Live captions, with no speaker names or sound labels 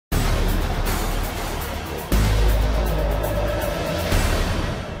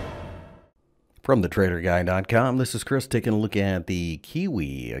From thetraderguy.com, this is Chris taking a look at the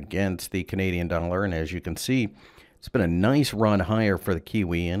Kiwi against the Canadian dollar. And as you can see, it's been a nice run higher for the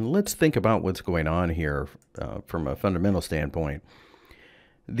Kiwi. And let's think about what's going on here from a fundamental standpoint.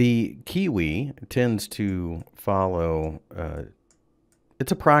 The Kiwi tends to follow,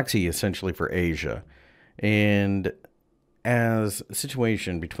 it's a proxy essentially for Asia. And as the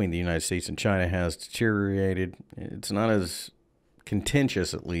situation between the United States and China has deteriorated, it's not as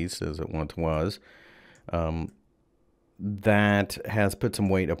contentious, at least, as it once was. That has put some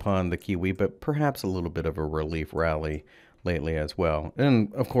weight upon the Kiwi, but perhaps a little bit of a relief rally lately as well.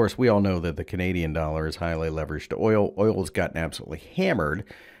 And, of course, we all know that the Canadian dollar is highly leveraged to oil. Oil has gotten absolutely hammered,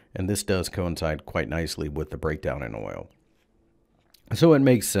 and this does coincide quite nicely with the breakdown in oil. So it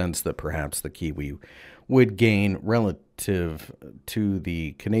makes sense that perhaps the Kiwi would gain relative to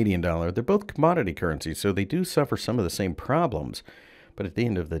the Canadian dollar. They're both commodity currencies, so they do suffer some of the same problems. But at the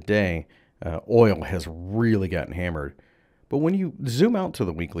end of the day, oil has really gotten hammered. But when you zoom out to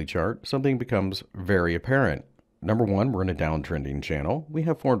the weekly chart, something becomes very apparent. Number one, we're in a downtrending channel. We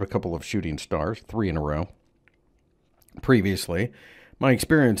have formed a couple of shooting stars, 3 in a row. Previously, my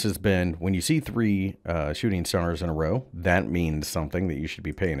experience has been when you see 3 shooting stars in a row, that means something that you should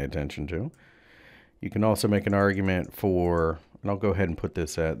be paying attention to. You can also make an argument for, and I'll go ahead and put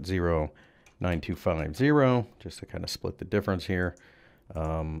this at 0.9250, just to kind of split the difference here.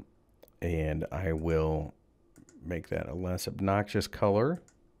 And I will make that a less obnoxious color.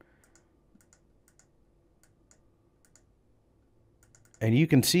 And you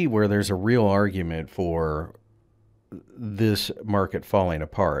can see where there's a real argument for this market falling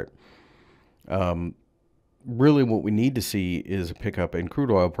apart. Really what we need to see is a pickup in crude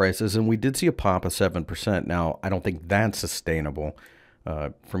oil prices, and we did see a pop of 7%. Now, I don't think that's sustainable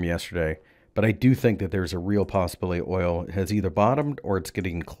from yesterday, but I do think that there's a real possibility oil has either bottomed or it's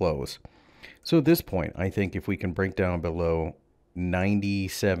getting close. So at this point, I think if we can break down below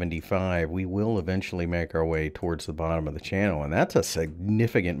 90.75, we will eventually make our way towards the bottom of the channel, and that's a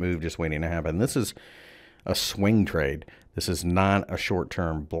significant move just waiting to happen. This is a swing trade. This is not a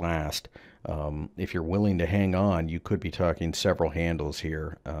short-term blast. If you're willing to hang on, you could be talking several handles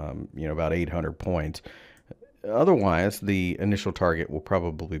here, about 800 points. Otherwise, the initial target will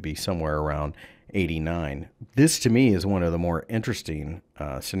probably be somewhere around 89. This, to me, is one of the more interesting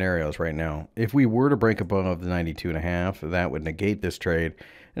scenarios right now. If we were to break above the 92.5, that would negate this trade.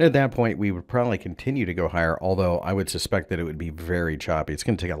 And at that point, we would probably continue to go higher, although I would suspect that it would be very choppy. It's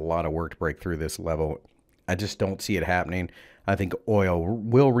going to take a lot of work to break through this level. I just don't see it happening. I think oil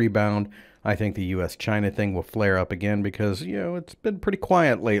will rebound. I think the U.S.-China thing will flare up again because, it's been pretty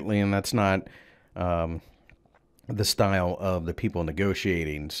quiet lately, and that's not the style of the people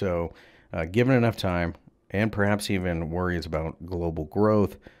negotiating. So given enough time, and perhaps even worries about global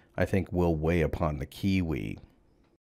growth, I think will weigh upon the Kiwi.